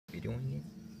doing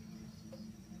it.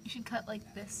 You should cut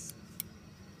like this.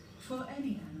 For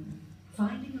any animal,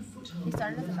 finding a foothold. You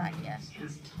started at the back, yeah.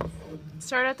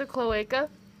 Start at the cloaca.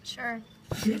 Sure.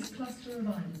 This cluster of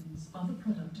islands are the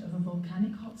product of a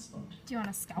volcanic hotspot. Do you want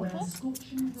a Where scalpel?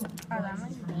 scorching rock that rises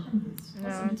might from be hundreds, No,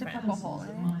 possibly it's a purple hole thousands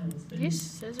of in it. miles beneath. These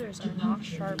scissors to are not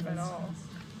puncture sharp the at Earth's all.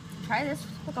 crust. Try this.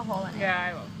 Poke a hole in it. Yeah,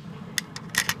 I will.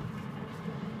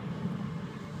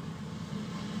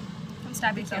 Don't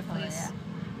stab yourself, please.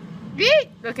 Yeet!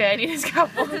 Okay, I need a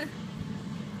scalpel.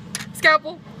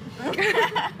 Scalpel.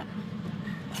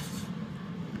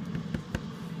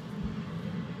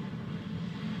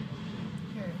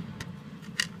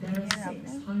 There are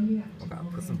 6 highly active I'll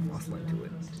put some muscle into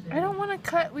it. I don't want to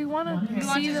cut. We want to We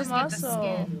want see to the just get the muscle.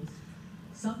 skin.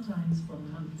 sometimes for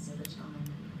months at a time.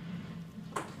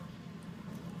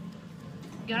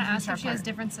 You want to ask if she has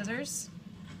different scissors?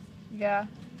 Yeah.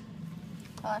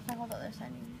 Oh, if I hold the other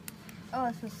side. Oh,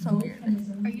 this was so weird.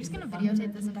 Are you just gonna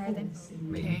videotape this entire thing?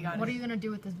 Maybe. What are you gonna do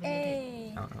with this videotape?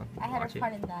 Hey! I don't know. I had Watch a it.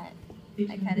 part in that.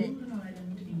 It I can cut it. build an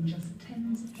island in just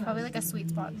tens of Probably like a thousands sweet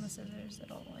of spot in the years. scissors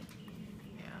that'll like.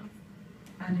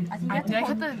 Yeah. And it I think you I- have did I to cut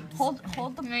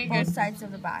hold the No, you're both good. sides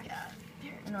of the back Yeah.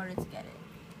 in order to get it.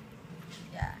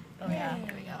 Yeah. Oh yeah. Yay.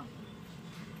 There we go.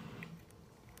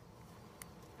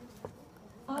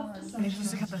 After You're such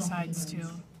supposed to cut the catastrophic sides, events,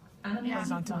 too. Animals and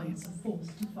Horizontally. plants are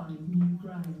forced to find new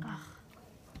ground.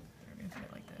 We're gonna cut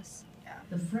it like this. Yeah.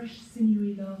 The fresh,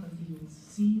 sinewy lava fields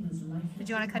seem as lifeless. Did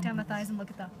you want to cut down the as thighs and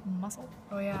look at the muscle?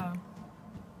 Oh yeah.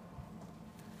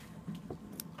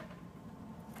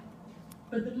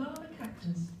 But the lava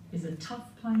cactus is a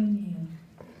tough pioneer.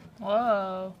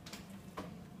 Whoa.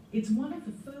 It's one of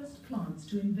the first plants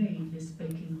to invade this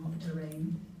baking hot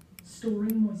terrain,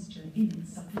 storing moisture in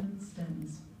its succulent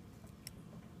stems.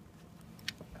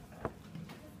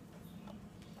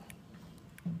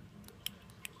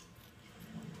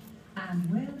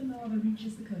 And where the lava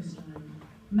reaches the coastline,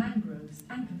 mangroves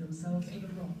anchor themselves to the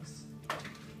rocks.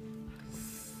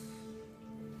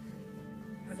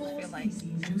 What does it feel like?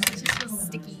 It just feels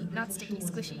sticky, not sticky,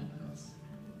 squishy.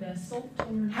 Their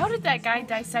salt-tolerant How did that guy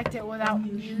dissect it without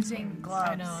using gloves?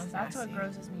 I know, it's That's what nasty.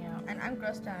 grosses me out. And I'm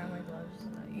grossed out on my gloves.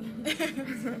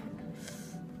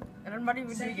 And I'm not even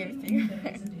doing Settling anything. in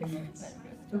beds and inlets,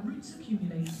 the roots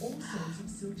accumulate all sorts of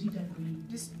silty debris,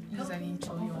 Just use helping any to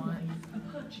tool you offer want. life a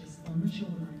purchase on the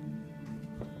shoreline.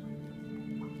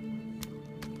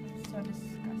 So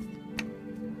disgusting.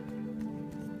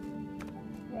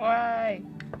 Why?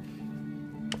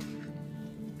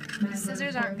 Mangrove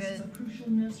scissors aren't forests good. are crucial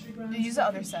nursery grounds You use the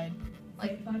other side.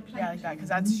 fed by Yeah, like that, 'cause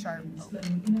that's plankton sharp. and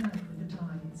flowing in and out with the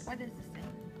tides. What is this thing?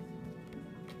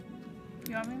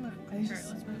 You want me to move? I Sure, just-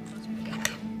 let's move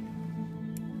it.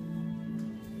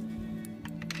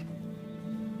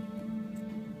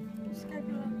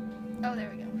 Scapula. Oh, there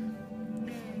we go.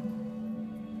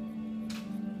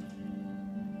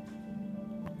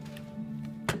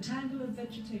 The tangle of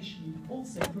vegetation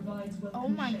also provides welcome Oh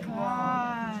my shade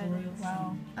God. from the equatorial Wow.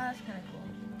 sun. Oh, that's kind of cool.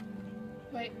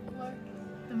 Wait, what?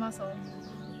 The muscle.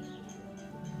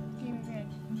 Give me a break.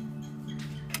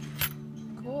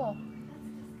 Cool.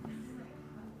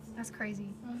 That's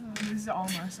crazy. This is all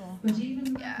muscle. But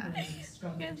even Yeah. mangroves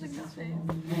struggle Guys, to look at settle this on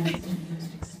the lowest and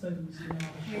most exposed lava.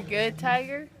 You're good,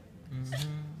 Tiger?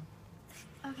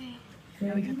 Okay.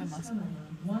 There we cut the is, muscle. however,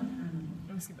 one animal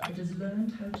Let's get that back. has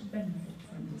learned how to benefit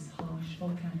from this harsh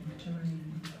volcanic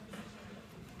terrain.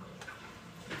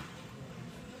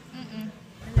 Mm-mm.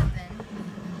 Is it thin?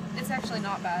 It's actually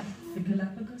not bad. The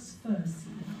Galapagos fur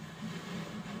seal.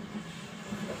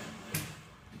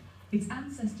 Its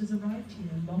ancestors arrived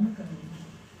here long ago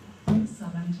in the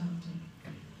sub-Antarctic.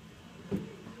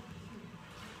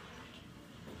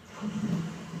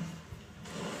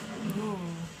 Ooh.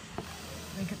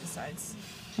 Then cut the sides.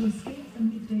 To escape the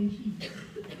midday heat,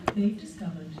 they've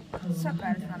discovered cold So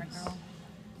glad it's not a hideyes. girl.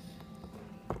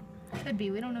 Could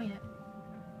be, we don't know yet.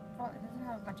 Well, it doesn't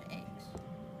have a bunch of eggs.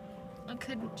 It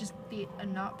could just be a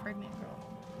not pregnant girl.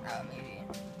 Oh, maybe.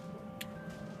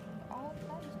 All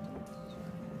flowers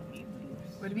do.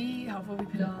 Would it be helpful if we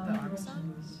put Large the arms on?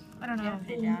 rotters I don't know.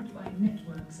 Yeah. formed by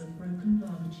networks of broken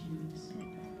lava tubes.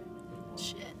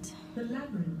 Shit. The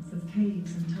labyrinth of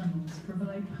caves and tunnels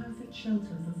provide perfect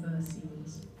shelter for fur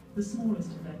seals, the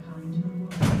smallest of their kind in the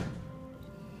world.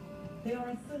 They are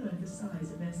a third the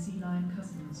size of their sea lion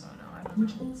cousins, Oh no, I don't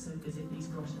which also visit these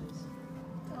grottos.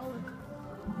 Oh,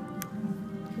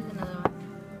 Here's another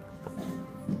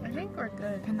one. I think we're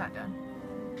good. Pin that down.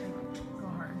 Like, go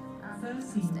hard. Fur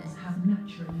seals have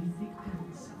naturally thick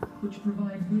pelts, which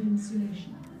provide good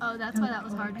insulation. Oh, that's why that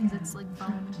was hard, because it's like bone.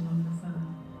 trapped along the fur.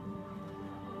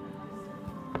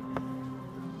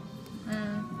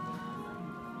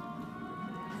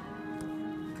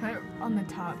 on the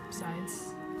top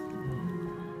sides.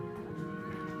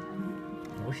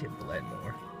 I wish it bled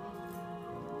more.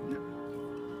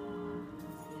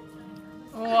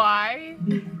 Why?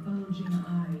 Big bulging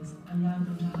eyes allow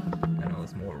them to hunt in the I know dark.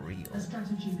 it's more real. A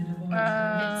strategy that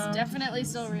avoids It's definitely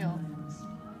still real. signs.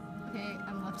 Okay,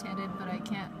 I'm left-handed, but I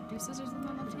can't do scissors with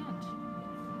my left hand.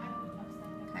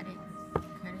 Cut it. Cut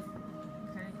it.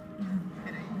 Cut it.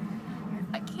 Cut it.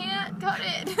 I can't cut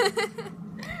it.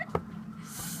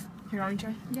 Here, let me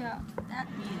try. Yeah, that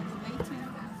is way too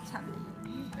tough.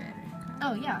 You better cut.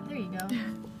 Oh yeah, there you go.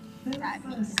 Though That fur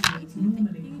means seals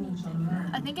normally fought on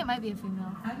I land, think it might be a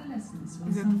female. adolescents will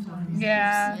Is it- sometimes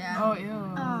Yeah. Yeah. Oh,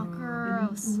 ew. Oh,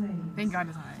 gross. Thank God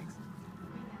it's not eggs.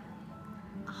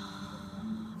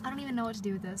 I don't even know what to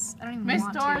do with this. I don't even Miss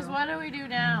want Doris, to. what do we do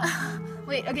now?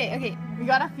 Wait, okay. We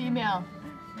got a female.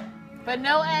 But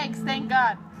no eggs, thank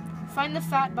God. Find the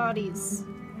fat bodies.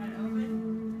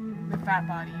 The fat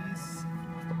bodies.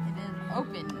 It is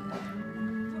open.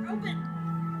 We're open.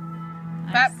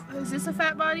 Fat, is this a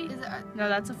fat body? Is it, No,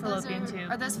 that's a those fallopian are,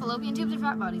 tube. Are those fallopian tubes or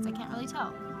fat bodies? I can't really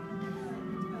tell.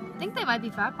 I think they might be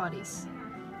fat bodies.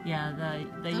 Yeah, the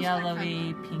Those are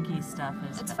yellowy, pinky stuff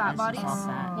is It's fat is bodies? all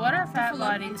fat. What are fat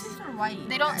bodies? are white.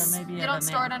 They don't. So maybe they of don't a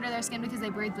store it male. under their skin because they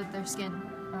breathe with their skin.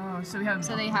 Oh, so we have.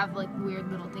 So they have like weird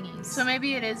little thingies. So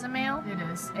maybe it is a male? It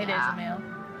is. It is Yeah. a male.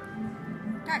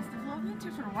 Guys, the fallopian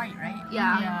tubes are white, right?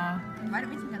 yeah. Yeah. Why did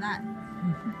we think of that?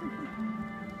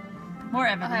 More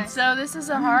Okay, evidence. so this is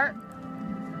a heart.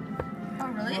 Oh,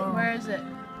 really? Whoa. Where is it? Is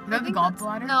that the think that's-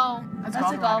 gallbladder? No, That's a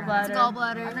gallbladder. it's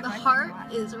gallbladder. I think The I heart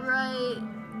think is right.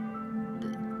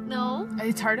 No.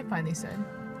 It's hard to find, they said.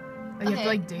 Like, you have Okay. to,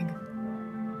 like, dig.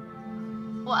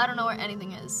 Well, I don't know where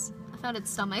anything is. I found its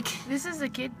stomach. This is a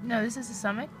kid. No, this is a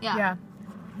stomach. Yeah.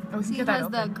 Oh, we See, can it get that has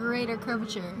the open. greater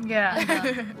curvature. Yeah.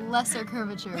 And the lesser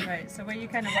curvature. Right. So what you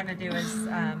kind of want to do is,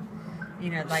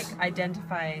 like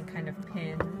identify and kind of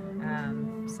pin.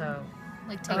 So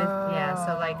Like take. with, yeah.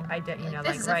 So like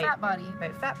this is a fat body.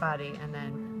 right fat body, and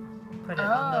then put it Oh,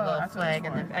 on the little that's what flag,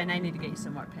 it's and for. then, and I need to get you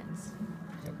some more pins.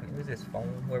 Okay, who's this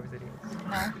phone? Whoever it is.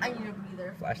 I need a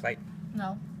breather. Flashlight.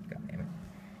 No. God damn it.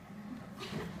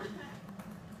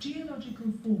 Geological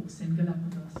force in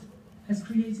Galapagos has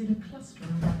created a cluster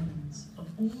of islands of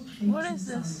all shapes What and is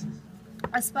this? sizes.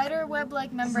 A spider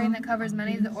web-like membrane that covers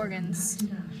many of the organs.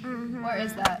 Where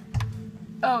is that?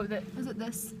 Oh, Is it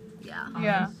this? Yeah.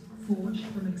 yeah. Forged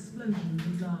from explosions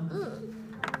of lava.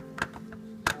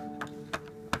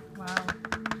 Wow.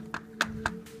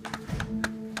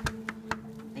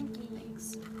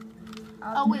 Thanks.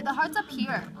 Oh wait, the heart's up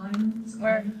here. Islands,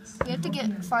 Where? lakes, We have to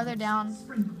get farther down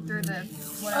sprinkled through the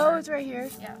Oh, whatever. it's right here.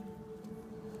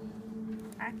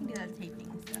 I can do that taping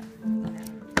and stuff.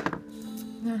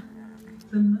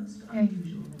 The most Okay.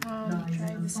 unusual Let me lies try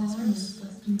in the far scissors.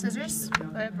 northwestern Scissors? region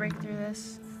of Let it break through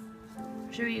this.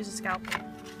 Should we use a scalpel?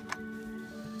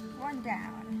 One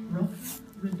down. Rock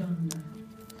Redonda.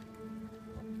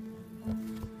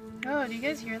 Oh, do you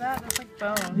guys hear that? That's like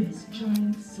bone. This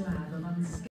giant slab of unscathed